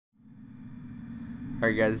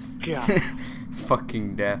Alright, guys. God.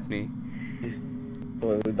 Fucking Daphne.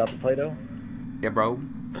 What, we about to play though? Yeah, bro.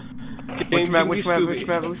 Which map? Which map? Wait,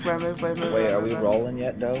 are we rolling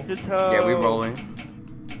yet though? Chateau. Yeah, we rolling.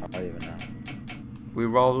 I don't even know. We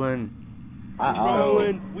rolling.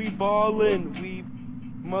 Rolling. We ballin'. We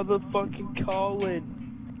motherfucking callin'.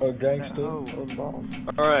 Oh, gangster.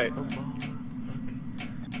 Alright.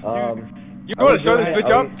 You Are wanna we start doing this it? bitch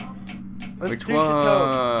Are up? we- Which do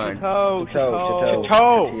one? Chateau.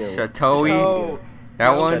 Chateau. Chateau.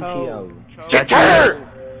 That one? Chateau. Statues? Are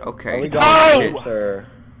Okay. we going Oh! shit, sir?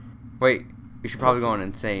 Wait, we should probably go on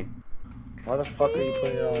insane. Why the fuck are you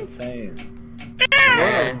putting it on insane?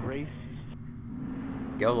 Man.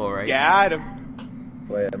 YOLO, right? Got him.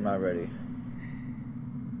 Wait, I'm not ready.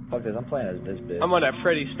 Fuck this, I'm playing as this bitch. I'm on that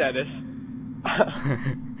Freddy status.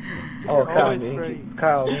 Oh, Kyle, always me ready.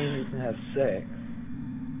 and you can have sex.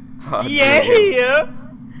 Oh, Yeah!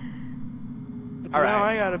 Now Alright.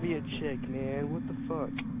 I gotta be a chick, man. What the fuck?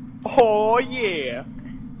 Oh yeah!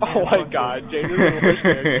 Oh my god, James is the worst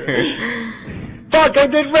character. Fuck, I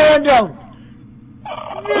did random!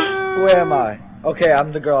 Where am I? Okay,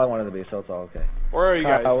 I'm the girl I wanted to be, so it's all okay. Where are you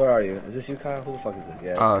guys? Kyle, where are you? Is this you, Kyle? Who the fuck is this? Yeah,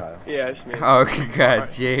 it's Kyle. Yeah, it's me. Oh, God,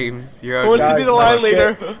 Alright. James. You're Who wants to ugly. be the Guys, line oh,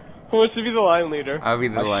 leader? shit. Who wants to be the line leader? I'll be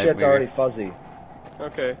the My line shit's leader. already fuzzy.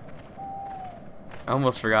 Okay. I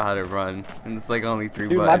almost forgot how to run, and it's like only 3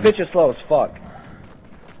 Dude, buttons. my bitch is slow as fuck.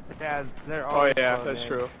 Yeah, they're Oh all yeah, slow, that's man.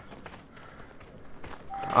 true.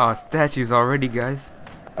 Oh, statues already, guys.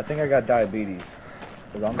 I think I got diabetes.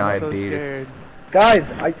 'Cause I'm I'm so Diabetes. scared. Guys,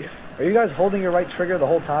 are you guys holding your right trigger the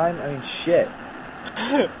whole time? I mean, shit.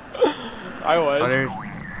 I was. Oh, there's...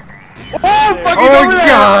 Oh, fucking Oh, over there!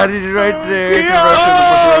 God, he's right there.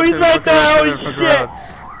 Yeah, he's right there. Turn Holy the fuck shit. around.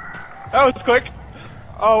 That was quick.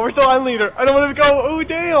 Oh, we're the line leader. I don't want to go. Oh,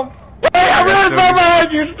 damn. Wait, I'm Yeah, gonna so- go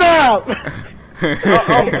behind you. Stop. Oh,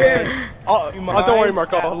 Oh, man. Oh, don't worry,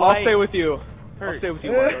 Marco. That I'll light stay with you. I'll hurts. stay with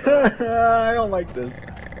you, Marco. I don't like this.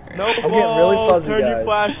 No getting balls. really fuzzy, Turn your guys.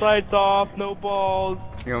 flashlights off. No balls.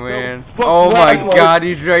 Yo, man. fuck Oh, my that. God,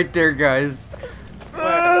 he's right there, guys.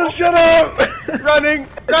 Shut up. Running.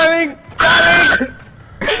 Running.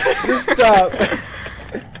 Just stop.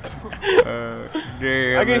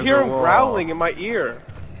 Damn, I can there's hear a him wall. growling in my ear.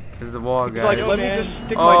 There's a wall, He's guys. like, Yo, let man. me just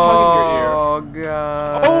stick my tongue in your ear. Oh,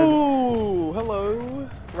 God. Oh, hello.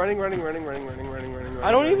 Running. I don't even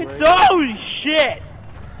running. know shit.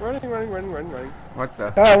 Running. What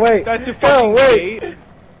the? Oh, wait. That's a Oh, fucking wait. gate.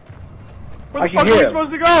 Where I the can fuck are hear we him.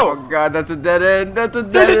 supposed to Oh, go? God, that's a dead end. That's a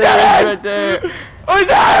There's dead a dead end end! right there. Oh, is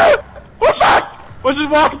that? What's that? Let's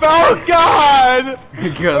just walk about. Oh, God.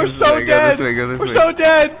 Go We're this so way, dead. go this way, go this We're way. so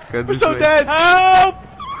dead. Go We're this so way. dead. Help!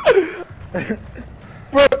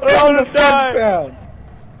 We're on the die. down.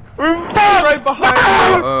 We're right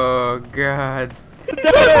behind me. Oh, God.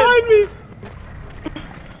 They're behind me.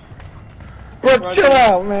 Bro, Running. chill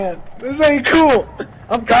out, man. This ain't cool.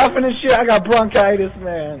 I'm coughing and shit. I got bronchitis,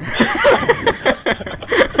 man.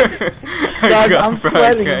 Guys, I'm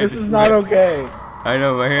sweating. This is not okay. I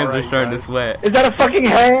know, my hands are Alright, starting guys. to sweat. Is that a fucking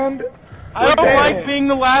hand? I don't Okay. like being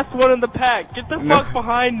the last one in the pack. Get the No. fuck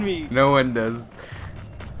behind me. No one does.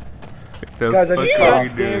 What the Guys, I fuck need are help. you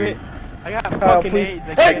Damn doing? it. I got Kyle, fucking please. AIDS. I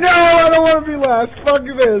Hey, can't- no, I don't want to be last. Fuck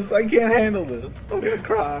this. I can't handle this. I'm gonna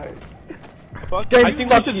cry. Fuck, James, I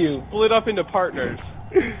think fuck we should you. split up into partners.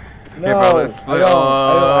 No, Hey, bro, let's I split. don't.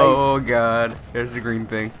 Oh, God. There's the green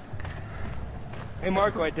thing. Hey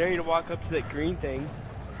Marco, I dare you to walk up to that green thing.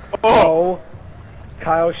 Oh,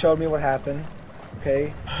 Kyle showed me what happened.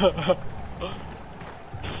 Okay.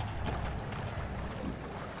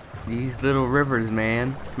 These little rivers,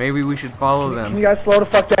 man. Maybe we should follow Can them. you guys slow the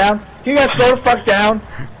fuck down? Can you guys slow the fuck down?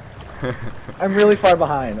 I'm really far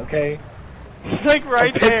behind. Okay. He's like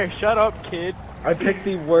right there. Shut up, kid. I picked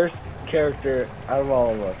the worst character out of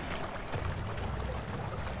all of us.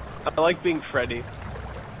 I like being Freddy.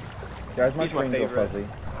 Guys, my He's my screen's so favorite. fuzzy.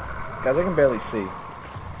 Guys, I can barely see.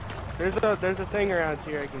 There's a thing around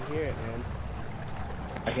here. I can hear it, man.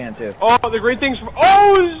 I can't too. Oh, the green thing's from.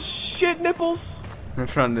 Oh shit, nipples.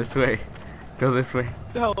 Let's run this way. Go this way.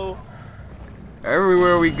 Hello.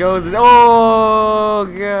 Everywhere we go is... Oh,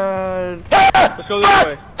 God. Let's go this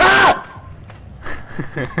way. Come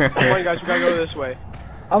on, guys, we gotta go this way.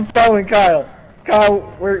 I'm following Kyle.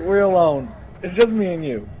 Kyle, we're alone. It's just me and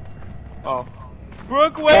you. Oh.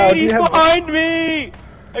 Brooke, do wait! you He's have- behind me.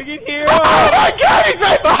 I can hear him. Oh my God, he's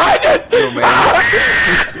right behind us! Yo,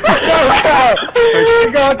 man. Go, Kyle!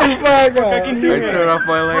 You got this flag, I can hear I him. turned off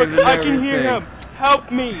my lights and I can hear everything. him. Help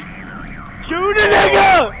me. Shoot a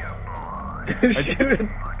nigga.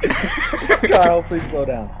 Kyle, please slow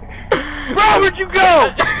down. Bro, where'd you go?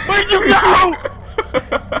 Where'd you go?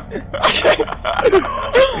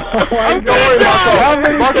 Don't worry,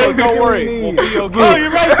 Marco. Marco, don't worry. We'll be okay. Oh,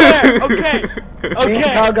 you're right there. Okay. Me and Okay.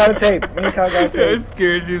 Kyle got a tape. Me and Kyle got a I tape.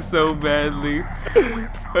 scared you so badly.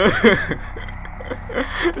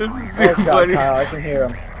 This is Oh too God, funny. Kyle, I can hear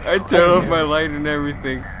him. I turned off my light and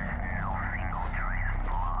everything.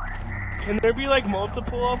 Can there be like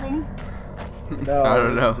multiple of them? No, I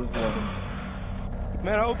don't know. this is one.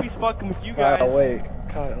 Man, I hope he's fucking with you guys. Kyle, wait.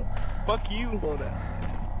 Kyle. Fuck you.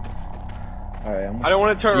 Alright, I'm I don't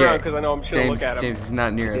want to turn Yeah, around because I know I'm just gonna James, look at him. James is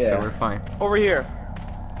not near us, so Yeah. we're fine. Over here.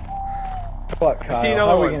 Fuck, Kyle. see How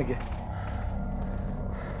another are we one. gonna get...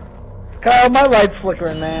 Kyle, my light's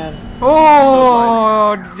flickering, man.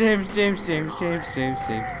 Oh, James.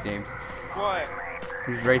 What?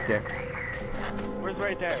 He's right there. Where's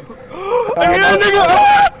right there? I hear that nigga!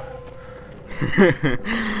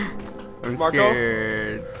 I'm Marco?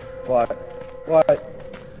 scared. What? What?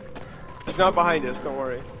 He's not behind us, don't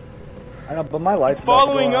worry. I know, but my light's He's about to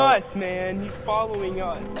go following out. us, man. He's following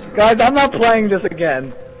us. Guys, I'm not playing this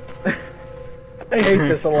again. I hate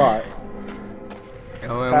this a lot.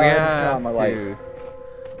 Oh, and Kyle, we turn have on my light. to.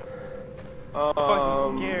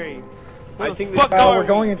 Fucking scary. I think Fuck Kyle, are we're we?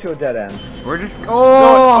 going into a dead end. We're just. No, Oh,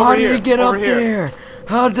 it's how over did here, he get over up here. there?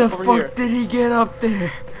 How the Over fuck here. did he get up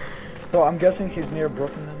there? So I'm guessing he's near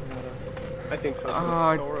Brooklyn then? I think so.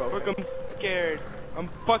 Oh, So we're Look, okay. I'm scared. I'm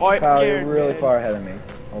fucking Oi. Kyle, scared, you're really man. far ahead of me.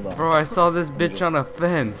 Hold on. Bro, I saw this bitch on a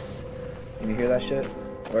fence. Can you hear that shit?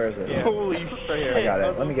 Where is it? Yeah. Holy Right shit. here. I got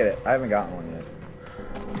it. Let me get it. I haven't gotten one yet.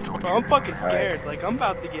 Bro, I'm fucking Alright. scared. Like, I'm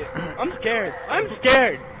about to get... I'm scared. I'm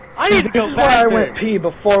scared. I need to This go is why I faster. went pee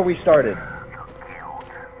before we started.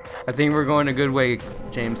 I think we're going a good way,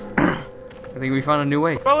 James. I think we found a new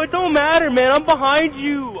way. Bro, it don't matter, man. I'm behind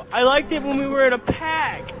you. I liked it when we were in a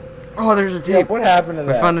pack. Oh, there's a Yeah, tape. what happened to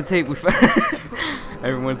We that? found the tape. We found.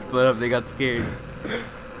 Everyone split up. They got scared.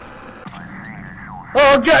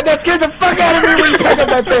 Oh God, that scared the fuck out of me when you picked up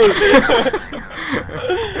that tape.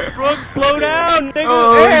 Brooke, slow down, nigga.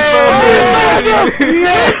 Oh,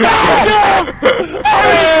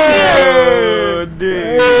 Oh,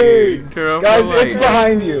 dude. Turn off Guys, the it's light.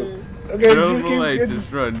 behind you. Okay, Turn off just the keep- light. it's-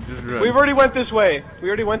 Just run. Just run. We've already went this way. We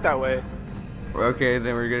already went that way. Okay,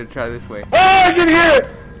 then we're gonna try this way. Oh, I can hear it!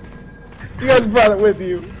 You guys brought it with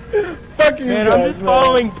you. Fuck you Man, guys, I'm just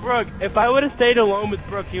following Brooke. If I would have stayed alone with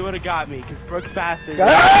Brooke, he would have got me, because Brooke's faster.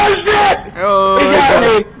 Oh, shit! Oh, He got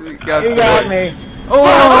me. we got He got to- me.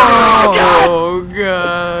 Oh,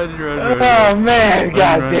 God. Run, run, Oh, man, run,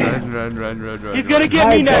 God run, damn. run. He's gonna get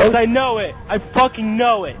Hi, me next, Ghost. I know it. I fucking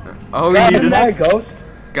know it. All we God, need is... my ghost.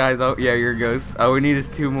 Guys, oh, yeah, you're a ghost. All we need is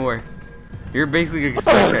 2 more. You're basically a Oh,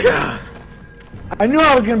 spectator. God. I knew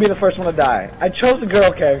I was gonna be the first one to die. I chose the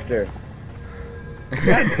girl character.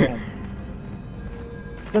 God damn.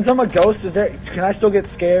 Since I'm a ghost, can I still get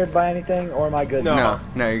scared by anything, or am I good? No. now?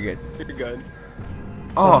 No, you're good. You're good.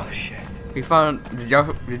 Oh, Shit. we found... Did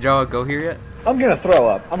y'all go here yet? I'm gonna throw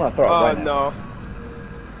up. I'm gonna throw up Oh, right now. no.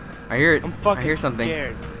 I hear it. I'm fucking I hear something.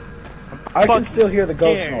 scared. I can fucking still hear the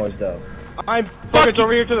ghost scared. noise though. I'm Brooke, fucking... it's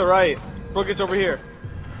over here to the right. Brooke, it's over here.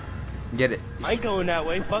 Get it. I ain't going that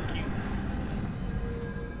way, fuck you.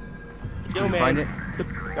 Yo, Did you man. find it?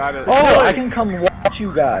 Got it. Oh, I can come watch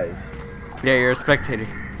you guys. Yeah, you're a spectator.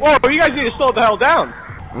 Whoa, you guys need to slow the hell down.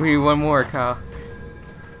 We need 1 more, Kyle.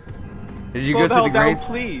 Did you Slow go the to hell the grave? down,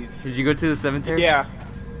 please. Did you go to the cemetery? Yeah.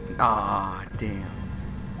 Ah, damn.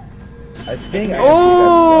 I think.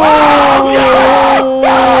 Oh!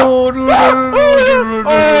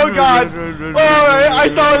 Oh, God. Oh, I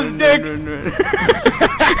saw his dick.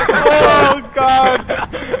 Oh, God.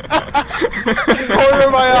 Corner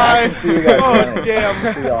of my eye. See you guys Oh, running. See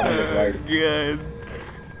damn. y'all on the right. God.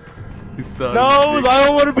 You saw No, his dick. I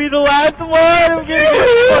don't want to be the last one. I'm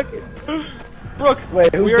getting fucking... Brooke,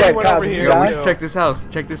 Wait, who's we already dead? went Kyle, over did you here. Yo, we die? should check this house.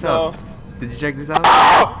 Check this house. Did you check this house?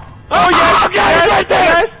 Oh, yes, yes, right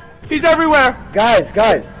there. Yes. He's everywhere. Guys.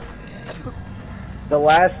 The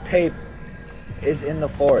last tape is in the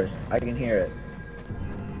forest. I can hear it.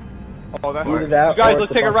 Oh, that's Either that guys, or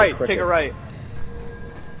let's it's a take a bunch of right. Take crickets. a right.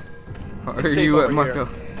 Are tape you over at Marco?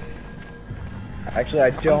 Actually, I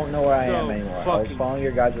don't know where I am So anymore. I was fucking- following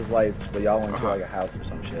your guys' lights, but y'all went to like a house or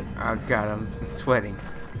some shit. Oh God, I'm sweating.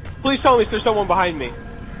 Please tell me there's someone behind me.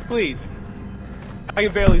 Please. I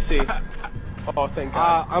can barely see. Oh, thank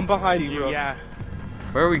God. I'm behind you, Brooke. yeah.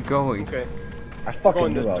 Where are we going? Okay. I fucking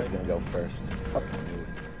Going knew this I was way. gonna go first. Fucking knew.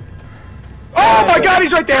 Oh my God,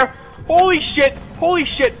 he's right there. Holy shit. Holy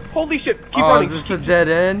shit. Holy shit. Keep Oh, running. is this a dead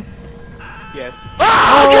end? Yes. Oh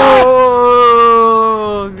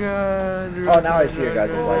God! Oh, now I see your guys'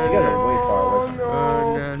 lights. You guys are way far away.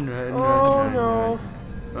 Oh no.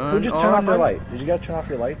 Who just turned off their light? Did you guys turn off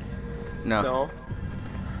your lights? No. No.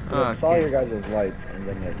 I saw your guys' lights, and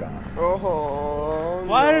then they're gone. Oh,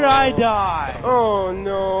 Why did I die? Oh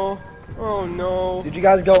no. Oh no. Did you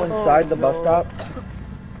guys go inside the bus stop?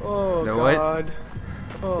 Oh The what? god.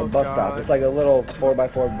 Oh The bus god. stop. It's like a little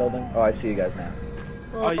 4x4 building. Oh, I see you guys now.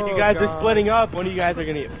 Oh, you guys are splitting up. One of you guys are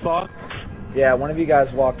gonna get fucked. Yeah, one of you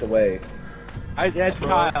guys walked away. That's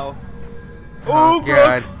Kyle. Oh, Brooke.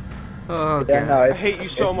 God. Oh, Yeah, God. no, I it's, hate you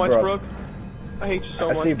so it's much, Brooke. Brooke. I hate you so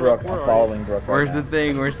I much. see Brooke. Where I'm are following Brooke. Where's right the now.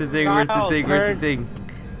 thing? Where's the thing? Where's the Kyle, thing? Where's the turn. thing?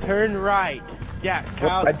 Turn right. Yeah,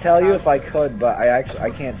 Kyle. I'd tell you if I could, but I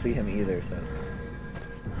can't see him either. So.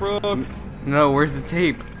 Brooke. No, where's the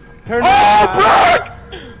tape? Turn Oh, right.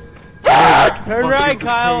 Brooke! Turn Fuck right, is the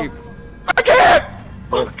Kyle. tape? I can't!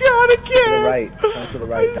 Oh god, I To the can't! right. Turn to the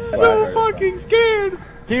right. I'm That's what I so heard, fucking scared!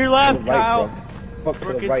 To your To left, the right, Kyle. Brooke. Fuck to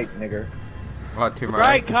Brooke the is- right, nigger. Oh, to my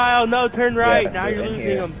Right, Kyle. No, turn right. Yeah, Now you're in losing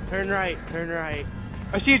here. him. Turn right. Turn right.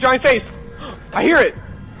 I see a giant face! I hear it!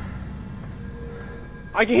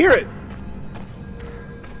 I can hear it!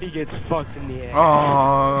 He gets fucked in the ass.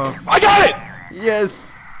 Oh, I got it!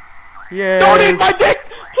 yes. Yes. Don't eat my dick!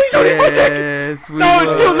 Please don't eat my dick! Yes, we No,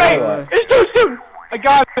 it's too won. late! It's too soon! I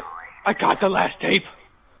got it! I got the last tape!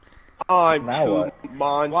 I'm Now too what?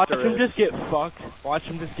 Watch him monstrous. just get fucked. Watch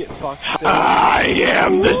him just get fucked. I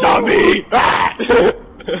am the zombie!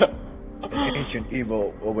 Ancient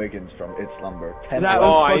evil awakens from its slumber. 10 That minutes.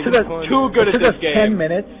 Oh, was I'm fucking too good It at took this us 10 game.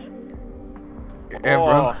 minutes. Yeah,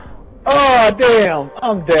 bro. Oh, damn.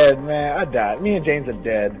 I'm dead, man. I died. Me and James are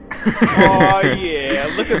dead. Oh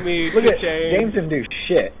yeah, look at me, Look at James. James didn't do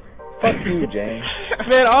shit. Fuck you, James.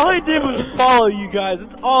 Man, all I did was follow you guys.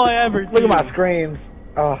 That's all I ever did. Look at my screams.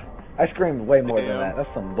 Oh, I screamed way more than Damn. that. That's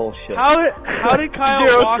some bullshit. How did Kyle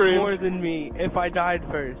Zero walk screams. more than me if I died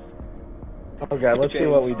first? Okay, let's see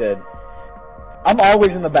James. what we did. I'm always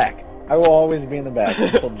in the back. I will always be in the back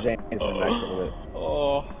until James is next to it.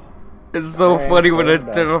 Oh. It's so Alright, funny when I going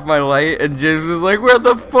back. turned off my light and James was like, "Where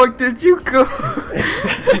the fuck did you go?"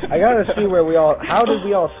 I gotta see where we all. How did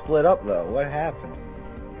we all split up though? What happened?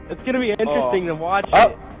 It's gonna be interesting to watch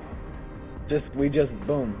Oh. it. We just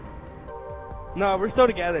boom. No, we're still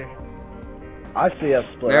together. I see us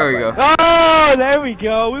split There up. we go. right Oh, there we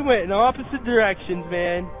go. We went in opposite directions,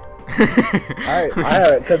 man. Alright,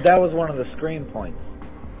 because that was one of the screen points.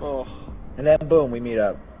 Oh. And then boom, we meet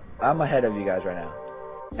up. I'm ahead of you guys right now.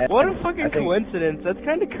 And What a I fucking think- coincidence. That's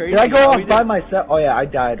kind of crazy. Did I go how off we by did- myself? Oh yeah, I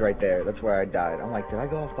died right there. That's where I died. I'm like, did I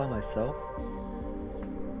go off by myself?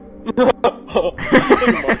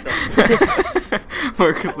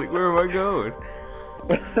 Marcus is like, "Where am I going?"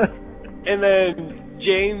 And then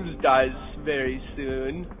James dies very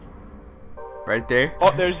soon. Right there.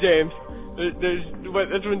 Oh, there's James.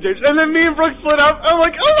 That's when James. And then me and Brooke split up. I'm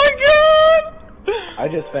like, oh my god! I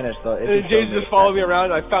just finished though. And then James just followed me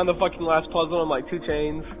around. I found the fucking last puzzle. I'm like, 2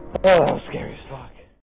 chains. Oh, scary as fuck.